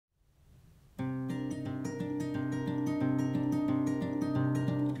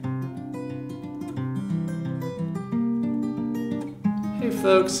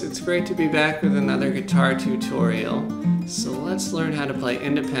folks, it's great to be back with another guitar tutorial. So let's learn how to play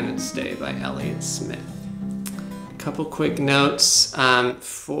Independence Day by Elliott Smith. A couple quick notes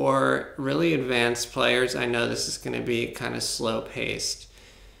for really advanced players. I know this is going to be kind of slow paced,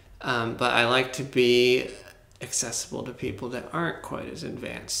 but I like to be accessible to people that aren't quite as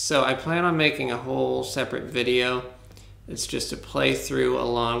advanced. So I plan on making a whole separate video. It's just a playthrough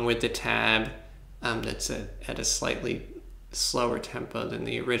along with the tab that's at a slightly slower tempo than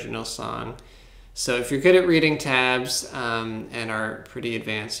the original song. So if you're good at reading tabs and are pretty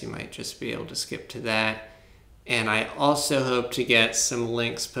advanced, you might just be able to skip to that. And I also hope to get some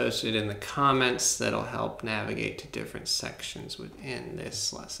links posted in the comments that'll help navigate to different sections within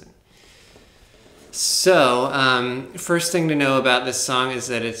this lesson. So first thing to know about this song is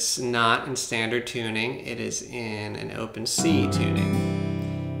that it's not in standard tuning. It is in an open C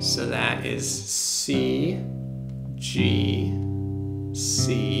tuning. So that is C, G,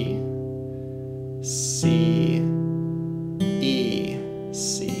 C, C, E,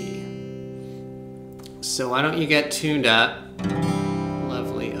 C. So why don't you get tuned up?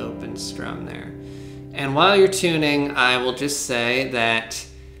 Lovely open strum there. And while you're tuning, I will just say that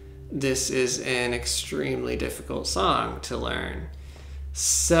this is an extremely difficult song to learn.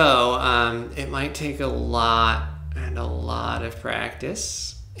 So it might take a lot of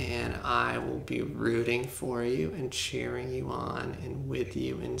practice. And I will be rooting for you and cheering you on and with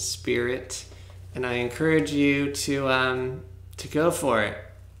you in spirit. And I encourage you to go for it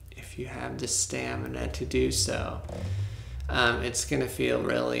if you have the stamina to do so. It's going to feel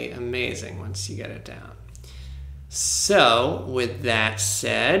really amazing once you get it down. So with that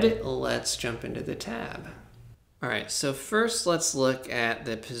said, let's jump into the tab. All right, so first let's look at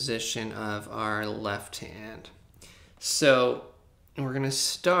the position of our left hand. So we're going to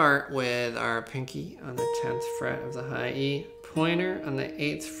start with our pinky on the 10th fret of the high E, pointer on the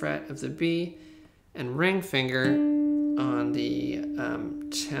 8th fret of the B, and ring finger on the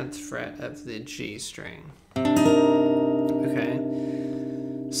 10th fret of the G string. Okay,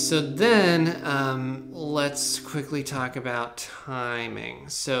 so then let's quickly talk about timing.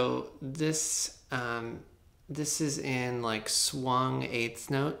 So this is in like swung eighth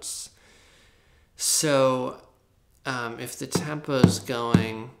notes. So if the tempo's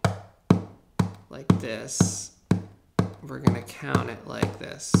going like this, we're going to count it like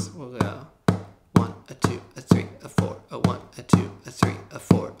this. We'll go 1, a 2, a 3, a 4, a 1, a 2, a 3, a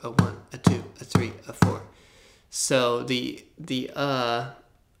 4, a 1, a 2, a 3, a 4. So the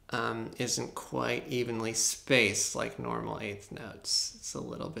isn't quite evenly spaced like normal eighth notes. It's a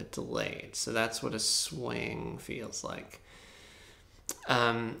little bit delayed. So that's what a swing feels like.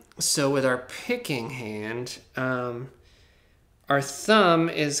 So with our picking hand, our thumb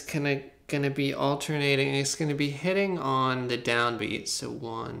is gonna be alternating. It's gonna be hitting on the downbeat. So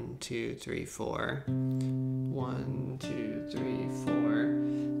 1, 2, 3, 4. 1, 2, 3, 4.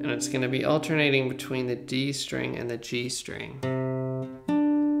 And it's gonna be alternating between the D string and the G string.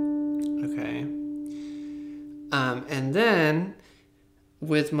 Okay. And then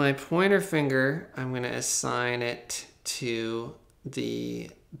with my pointer finger, I'm gonna assign it to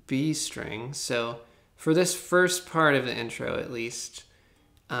the B string. So for this first part of the intro, at least,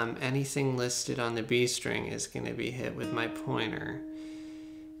 anything listed on the B string is going to be hit with my pointer.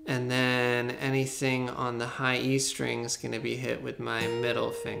 And then anything on the high E string is going to be hit with my middle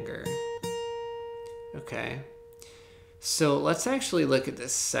finger. Okay. So let's actually look at the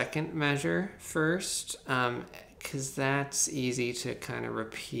second measure first, because that's easy to kind of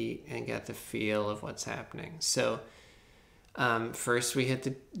repeat and get the feel of what's happening. So first we hit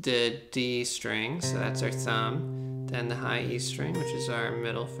the D string, so that's our thumb, then the high E string, which is our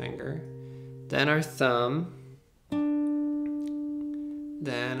middle finger, then our thumb,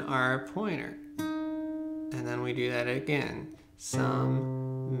 then our pointer, and then we do that again.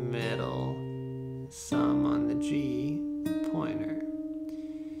 Thumb, middle, thumb on the G, pointer.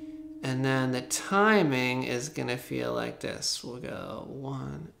 And then the timing is gonna feel like this. We'll go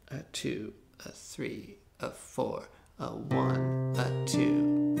 1, a 2, a 3, a 4, a 1, a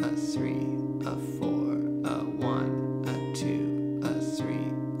 2, a 3, a 4, a 1, a 2, a 3,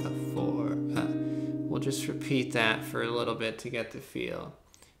 a 4. We'll just repeat that for a little bit to get the feel.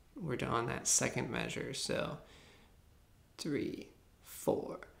 We're on that second measure, so 3,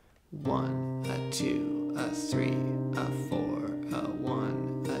 4, 1, a 2, a 3, a 4, a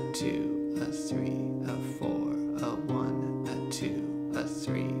 1, a 2, a 3, a 4, a 1, a 2, a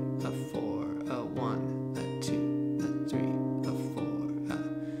 3, a 4, a 1, a 2, a 3, a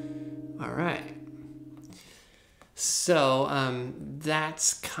 4. All right. So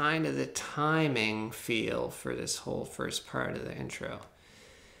that's kind of the timing feel for this whole first part of the intro.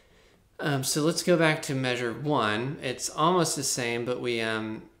 So let's go back to measure 1. It's almost the same, but we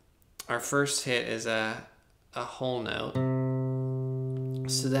our first hit is a whole note.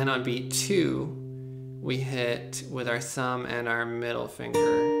 So then on beat 2, we hit with our thumb and our middle finger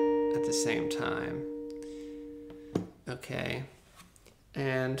at the same time. Okay.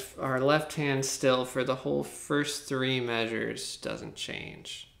 And our left hand still for the whole first 3 measures doesn't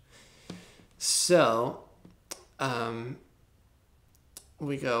change. So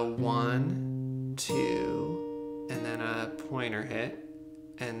we go 1, 2, and then a pointer hit.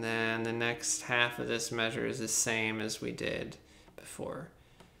 And then the next half of this measure is the same as we did before.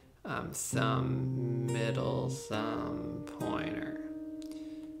 Thumb, middle, thumb, pointer.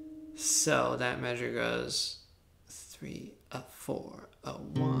 So that measure goes 3, a 4, a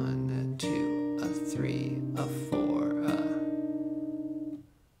 1, a 2, a 3, a 4,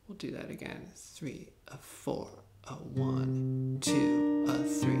 we'll do that again. 3, a 4, a 1, 2, a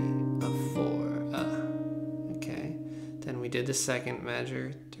 3, a 4, okay. Then we did the second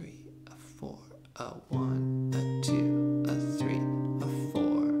measure. 3, a 4, a 1, a 2, a 3, a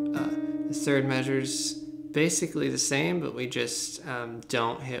 4. The third measure's basically the same, but we just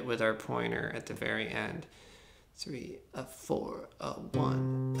don't hit with our pointer at the very end. 3, a 4, a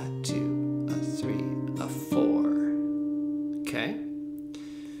 1, a 2, a 3, a 4. Okay.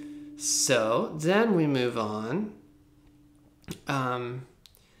 So then we move on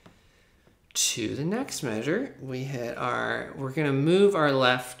to the next measure. We're going to move our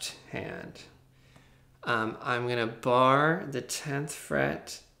left hand. I'm going to bar the 10th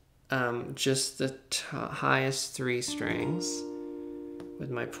fret, just the highest 3 strings with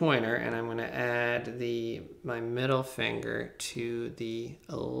my pointer, and I'm going to add my middle finger to the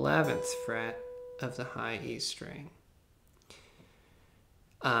 11th fret of the high E string.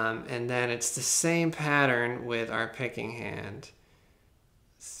 And then it's the same pattern with our picking hand.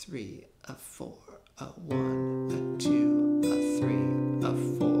 3, a 4, a 1, a 2, a 3, a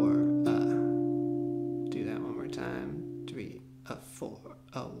 4. Do that one more time. 3, a 4,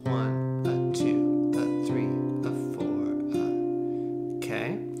 a 1, a 2, a 3, a 4.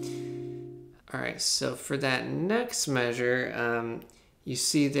 Okay. All right. So for that next measure, you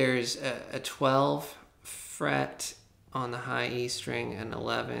see there's a 12 fret on the high E string, an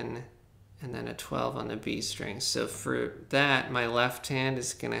 11, and then a 12 on the B string. So for that, my left hand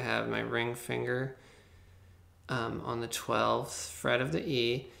is going to have my ring finger on the 12th fret of the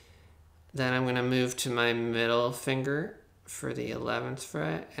E. Then I'm going to move to my middle finger for the 11th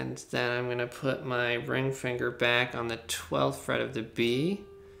fret, and then I'm going to put my ring finger back on the 12th fret of the B.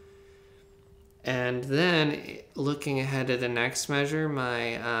 And then, looking ahead to the next measure,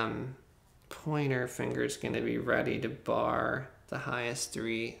 my pointer finger is going to be ready to bar the highest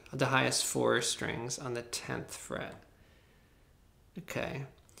 4 strings on the 10th fret. Okay.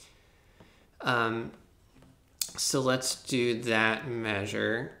 So let's do that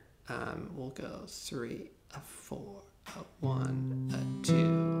measure. We'll go 3, a 4, a 1, a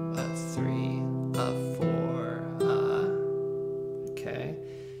 2, a 3, a 4, okay.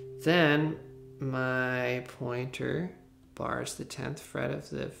 Then my pointer bars the 10th fret of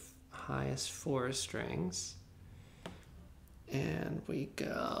the highest 4 strings, and we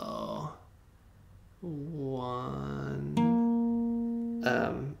go 1,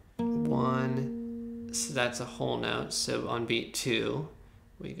 1, so that's a whole note. So on beat 2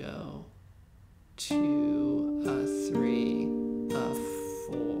 we go 2, a 3, a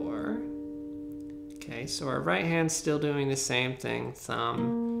 4. Okay, so our right hand's still doing the same thing.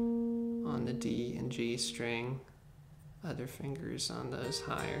 Thumb on the D and G string, other fingers on those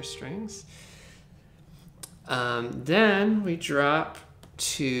higher strings. Then we drop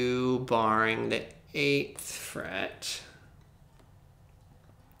to barring the 8th fret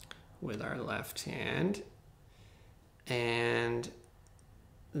with our left hand, and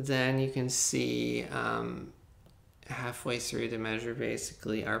then you can see halfway through the measure,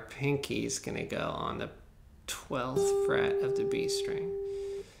 basically our pinky's gonna go on the 12th fret of the B string.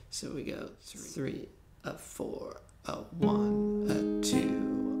 So we go 3, a 4, a 1, a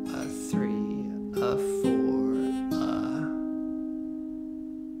 2, a 3, a 4.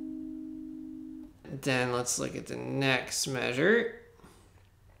 Then let's look at the next measure.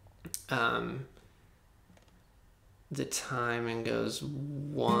 The timing goes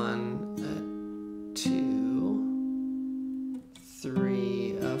 1, 2,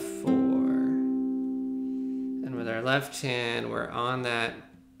 3, a 4. And with our left hand, we're on that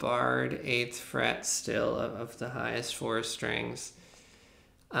barred 8th fret still of the highest 4 strings.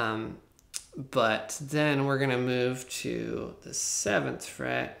 But then we're going to move to the 7th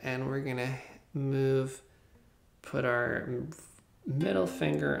fret, and we're going to put our middle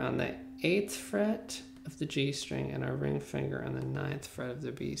finger on the 8th fret of the G string and our ring finger on the 9th fret of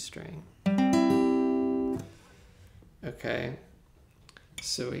the B string. Okay,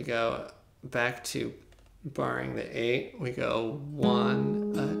 so we go back to barring the 8, we go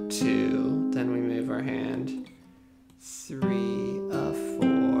 1, 2, then we move our hand 3,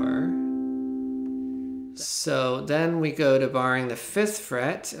 4. So then we go to barring the 5th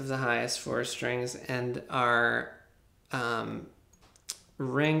fret of the highest 4 strings, and our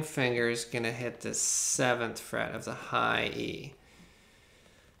ring finger is going to hit the 7th fret of the high E.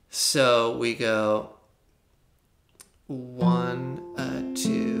 So we go 1,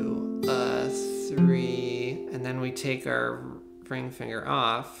 2, 3, and then we take our ring finger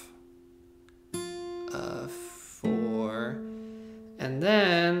off, 4, and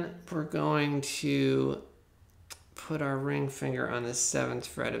then we're going to put our ring finger on the 7th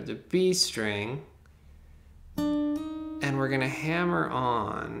fret of the B string, and we're going to hammer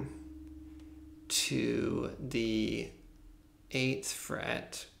on to the 8th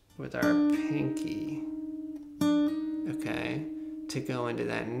fret with our pinky, okay, to go into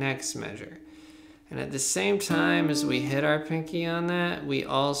that next measure. And at the same time as we hit our pinky on that, we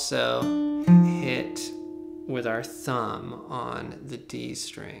also hit with our thumb on the D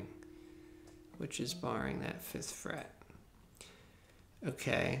string, which is barring that 5th fret.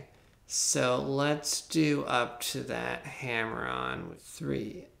 Okay, so let's do up to that hammer on with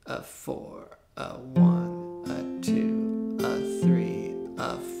 3, 4, 1, 2, 3,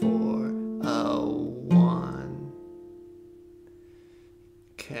 4, 1.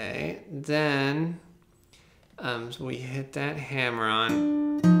 Okay, then so we hit that hammer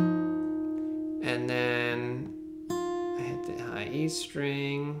on, and then I hit the high E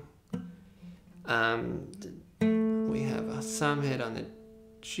string. We have a thumb hit on the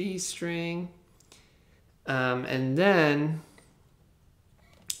G string, and then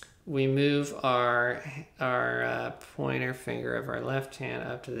we move our pointer finger of our left hand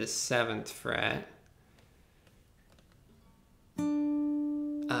up to the 7th fret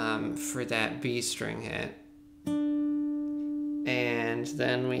for that B string hit, and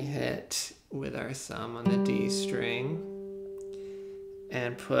then we hit with our thumb on the D string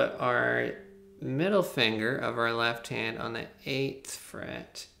and put our middle finger of our left hand on the 8th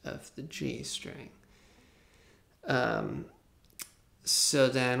fret of the G string. So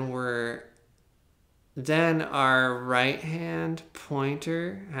then our right hand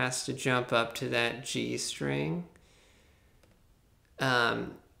pointer has to jump up to that G string,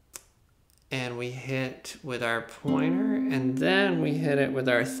 and we hit with our pointer, and then we hit it with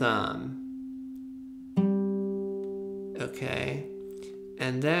our thumb. Okay,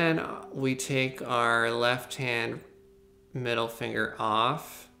 and then we take our left hand middle finger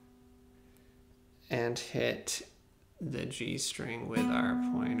off and hit the G string with our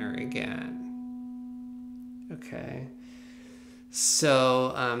pointer again. Okay,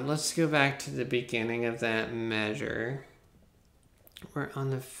 so let's go back to the beginning of that measure. We're on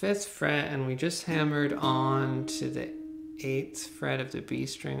the 5th fret, and we just hammered on to the 8th fret of the B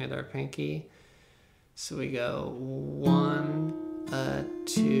string with our pinky. So we go 1,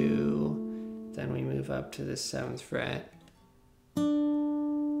 2, then we move up to the 7th fret.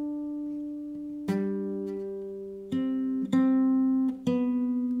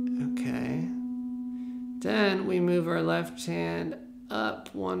 Okay. Then we move our left hand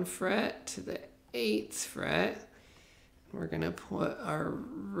up 1 fret to the 8th fret. We're going to put our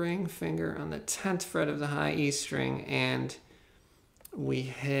ring finger on the 10th fret of the high E string, and we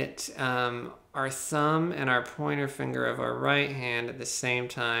hit our thumb and our pointer finger of our right hand at the same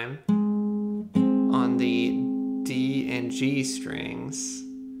time on the D and G strings.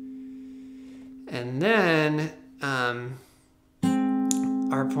 And then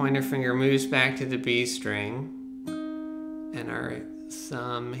our pointer finger moves back to the B string, and our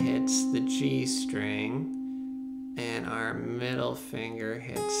thumb hits the G string, and our middle finger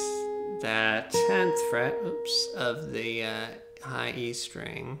hits that 10th fret, of the high E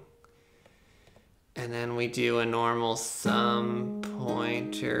string. And then we do a normal thumb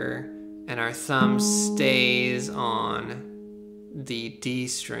pointer, and our thumb stays on the D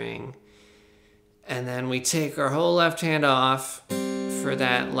string. And then we take our whole left hand off for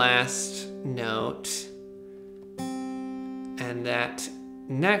that last note. And that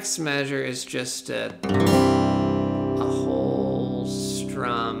next measure is just a whole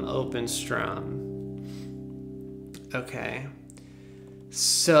strum, open strum. Okay.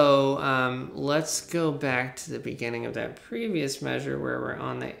 So let's go back to the beginning of that previous measure where we're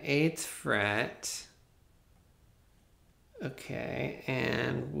on the 8th fret. Okay,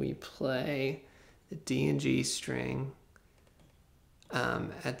 and we play the D and G string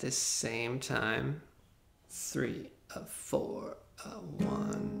at the same time. 3, a 4, a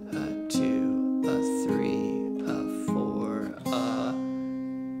 1, a 2, a 3, a 4,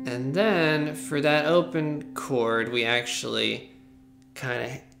 and then for that open chord, we actually kind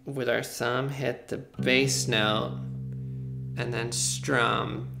of, with our thumb, hit the bass note and then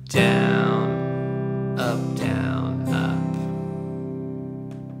strum down, up.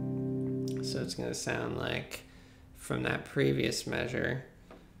 So it's going to sound like from that previous measure.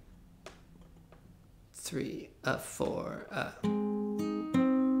 3, a 4, a.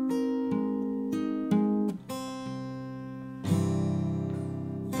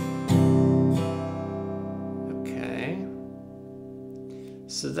 Okay.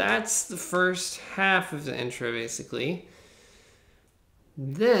 So that's the first half of the intro, basically.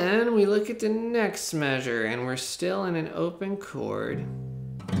 Then we look at the next measure, and we're still in an open chord.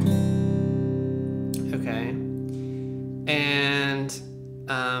 Okay. And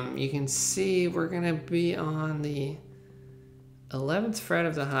you can see we're going to be on the 11th fret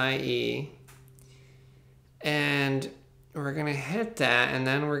of the high E. And we're going to hit that, and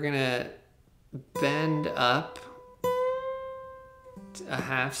then we're going to bend up a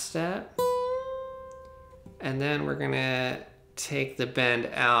half step. And then we're going to take the bend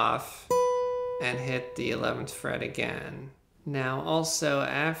off and hit the 11th fret again. Now also,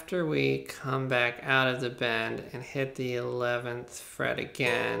 after we come back out of the bend and hit the 11th fret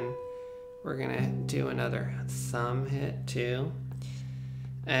again, we're gonna do another thumb hit too.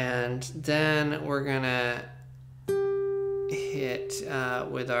 And then we're gonna hit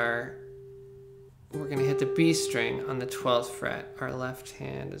we're gonna hit the B string on the 12th fret. Our left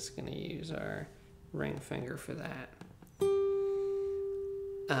hand is gonna use our ring finger for that.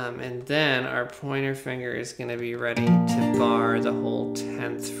 And then our pointer finger is going to be ready to bar the whole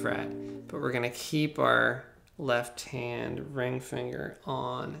 10th fret. But we're going to keep our left hand ring finger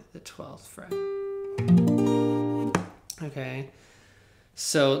on the 12th fret. Okay.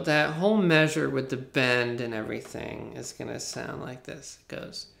 So that whole measure with the bend and everything is going to sound like this. It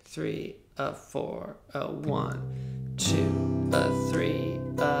goes 3, a 4, a 1, 2, a 3,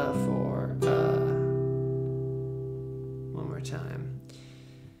 a 4, a. One more time.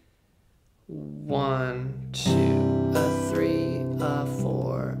 1, 2, a 3, a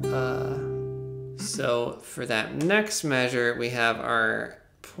 4, a. So for that next measure, we have our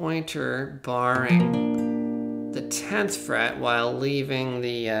pointer barring the 10th fret while leaving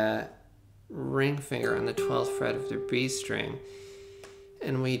the ring finger on the 12th fret of the B string.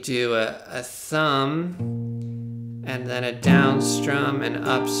 And we do a thumb and then a down strum and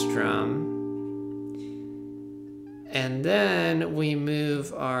up strum. And then we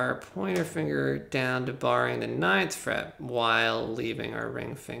move our pointer finger down to barring the 9th fret while leaving our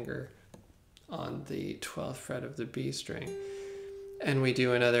ring finger on the 12th fret of the B string. And we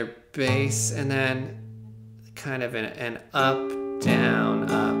do another bass and then kind of an up,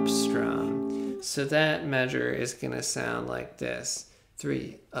 down, up strum. So that measure is going to sound like this.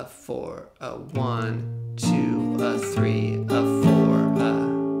 3, a 4, a 1, 2, a 3, a 4, a.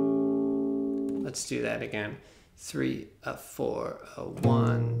 Let's do that again. 3, a 4, a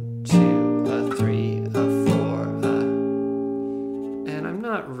 1, 2, a 3, a 4, a. And I'm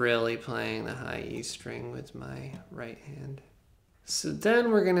not really playing the high E string with my right hand. So then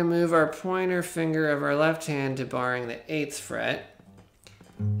we're going to move our pointer finger of our left hand to barring the 8th fret.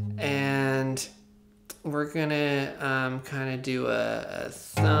 And we're going to kind of do a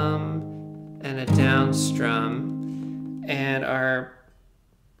thumb and a down strum. And our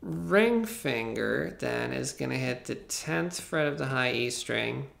ring finger then is going to hit the 10th fret of the high E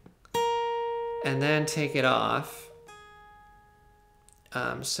string and then take it off.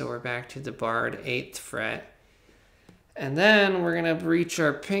 So we're back to the barred 8th fret. And then we're going to reach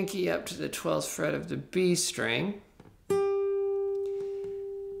our pinky up to the 12th fret of the B string.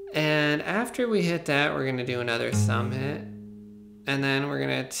 And after we hit that, we're going to do another thumb hit. And then we're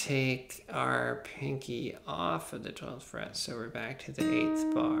going to take our pinky off of the 12th fret. So we're back to the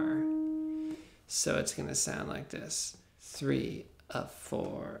 8th bar. So it's going to sound like this. 3, a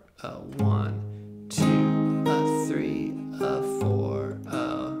 4, a 1, 2, a 3, a 4,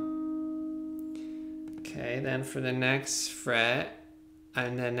 a. Okay, then for the next fret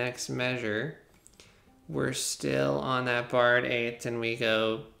and the next measure, we're still on that barred 8th and we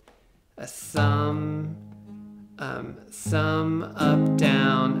go a thumb, thumb, up,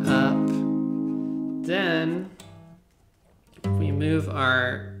 down, up. Then we move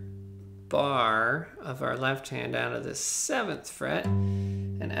our bar of our left hand down to the 7th fret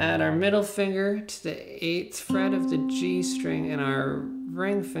and add our middle finger to the 8th fret of the G string and our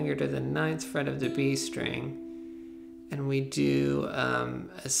ring finger to the 9th fret of the B string. And we do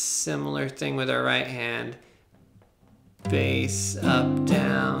a similar thing with our right hand. Bass, up,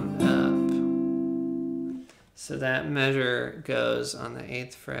 down, up. So that measure goes on the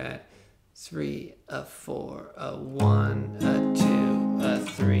 8th fret. 3, a 4, a 1, a 2, a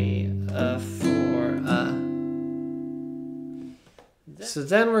 3, a 4, a. So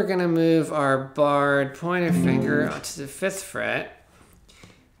then we're gonna move our barred pointer finger onto the 5th fret.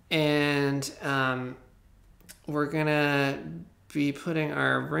 And we're gonna be putting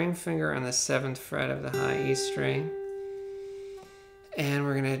our ring finger on the 7th fret of the high E string. And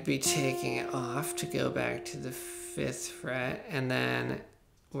we're gonna be taking it off to go back to the 5th fret. And then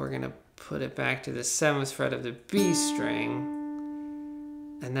we're gonna put it back to the 7th fret of the B string.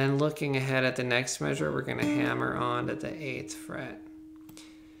 And then looking ahead at the next measure, we're gonna hammer on to the 8th fret.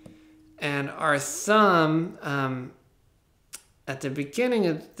 And our thumb, at the beginning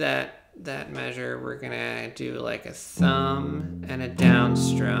of that measure, we're gonna do like a thumb and a down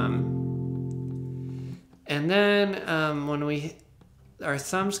strum. And then our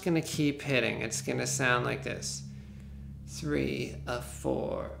thumb's gonna keep hitting. It's gonna sound like this. 3, a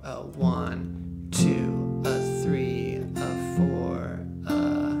 4, a 1, 2, a 3, a 4,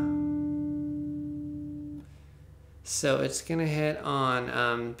 So it's gonna hit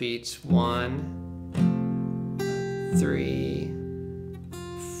on beats 1, 3,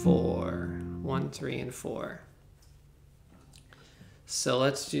 4. 1, 3, and 4. So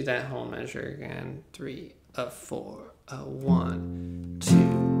let's do that whole measure again. 3, a 4, a 1,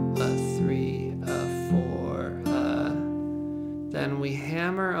 2, a 3, a 4, Then we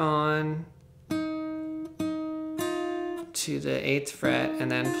hammer on to the 8th fret and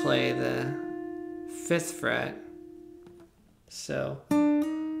then play the 5th fret. So,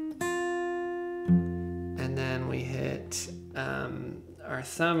 and then we hit our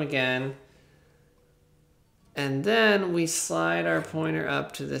thumb again, and then we slide our pointer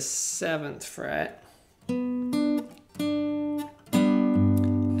up to the 7th fret, and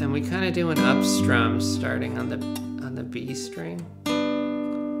we kind of do an up strum starting on the B string,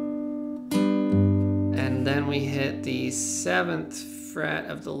 and then we hit the 7th fret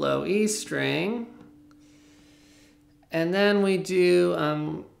of the low E string, and then we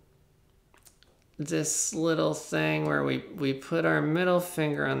do this little thing where we put our middle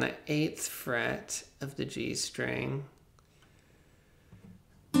finger on the 8th fret of the G string.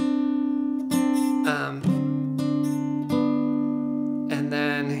 And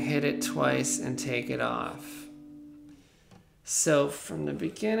then hit it twice and take it off. So from the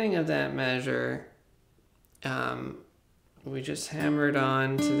beginning of that measure, we just hammered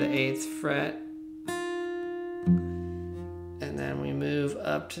on to the 8th fret. And then we move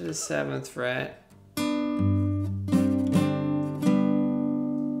up to the 7th fret.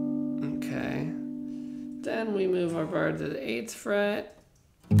 Okay. Then we move our bar to the 8th fret.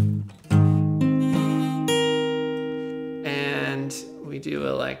 And we do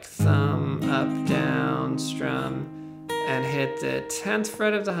a like thumb, up, down, strum, and hit the 10th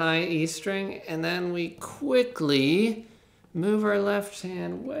fret of the high E string. And then we quickly move our left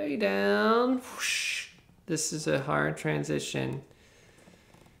hand way down. Whoosh. This is a hard transition.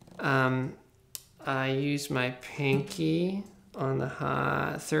 I use my pinky on the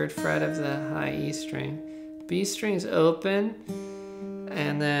 3rd fret of the high E string. B string's open,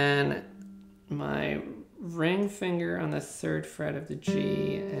 and then my ring finger on the 3rd fret of the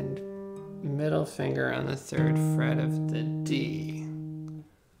G and middle finger on the 3rd fret of the D.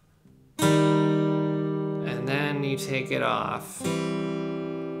 And then you take it off.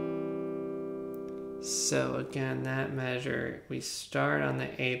 So again, that measure, we start on the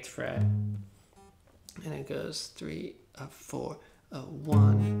 8th fret, and it goes 3, a 4, a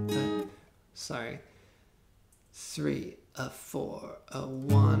 1, 3, a 4, a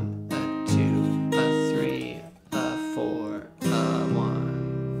 1, a 2, a 3, a 4, a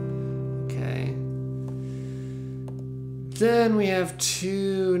 1. Okay. Then we have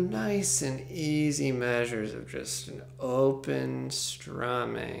 2 nice and easy measures of just an open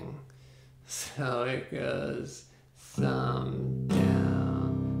strumming. So it goes thumb,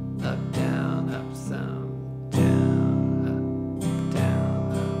 down, up, thumb, down,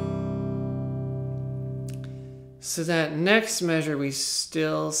 up. So that next measure, we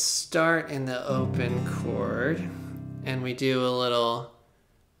still start in the open chord, and we do a little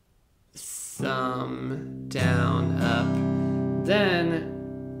thumb, down, up.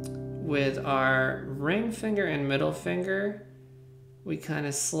 Then with our ring finger and middle finger, we kind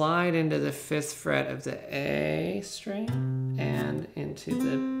of slide into the 5th fret of the A string and into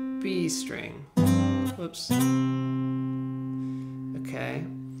the B string. Whoops. Okay.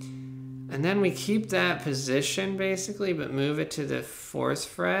 And then we keep that position basically, but move it to the 4th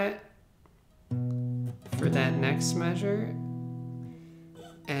fret for that next measure.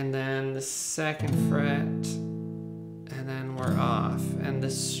 And then the 2nd fret, and then we're off. And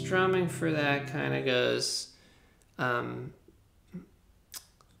the strumming for that kind of goes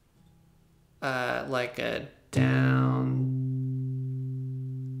like a down,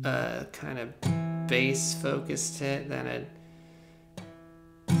 kind of bass focused hit, then a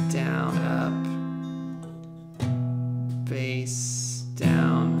down, up, bass,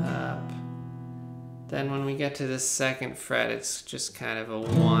 down, up. Then when we get to the 2nd fret, it's just kind of a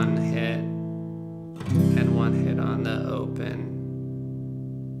 1 hit and 1 hit on the open.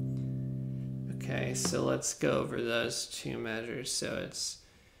 Okay, so let's go over those 2 measures. So it's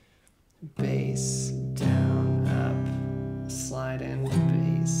bass, down, up, slide in,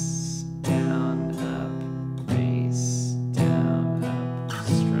 bass, down, up, bass, down, up,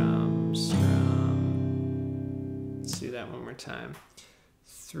 strum, strum. Let's do that one more time.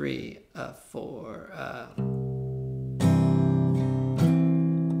 3, 4,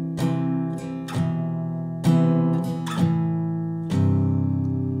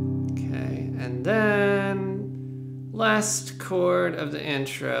 Okay, and then last chord of the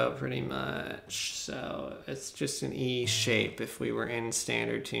intro pretty much. So it's just an E shape if we were in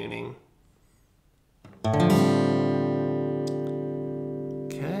standard tuning.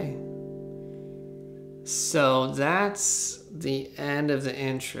 Okay. So that's the end of the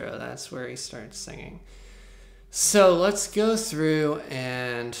intro. That's where he starts singing. So let's go through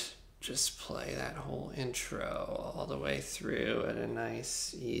and just play that whole intro all the way through at a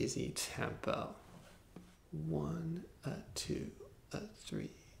nice, easy tempo. 1, 2, 3,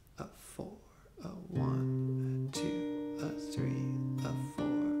 4, 1, 2, 3, 4,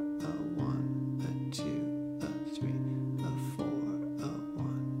 1, 2, 3, 4, 1, 2,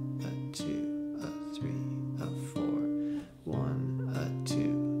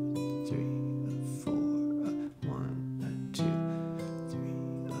 3,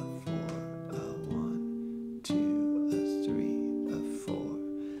 4, 1, 2, 3, 4,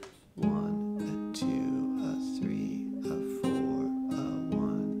 1,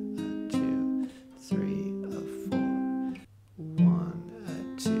 2, 3, 4,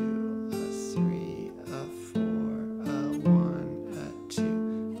 1, 2, 3, 4, 1,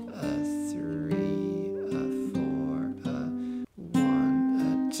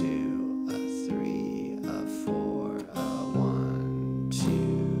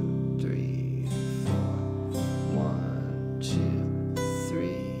 2,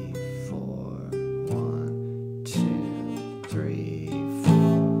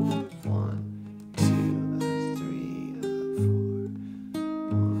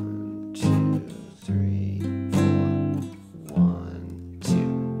 3, 4, 1,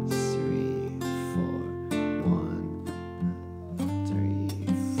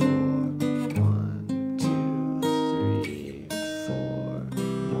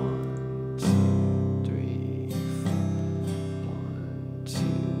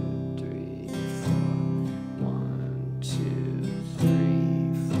 2, 3, 4, 1, 2, 3,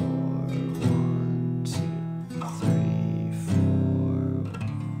 4, 1, 2,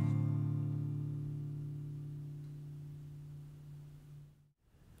 3,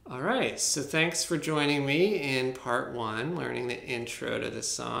 All right, so thanks for joining me in part 1, learning the intro to the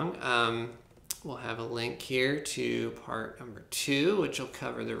song. We'll have a link here to part number 2, which will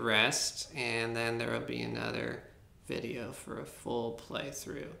cover the rest, and then there will be another video for a full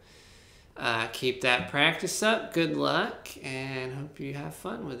playthrough. Keep that practice up, good luck, and hope you have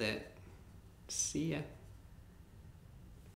fun with it. See ya.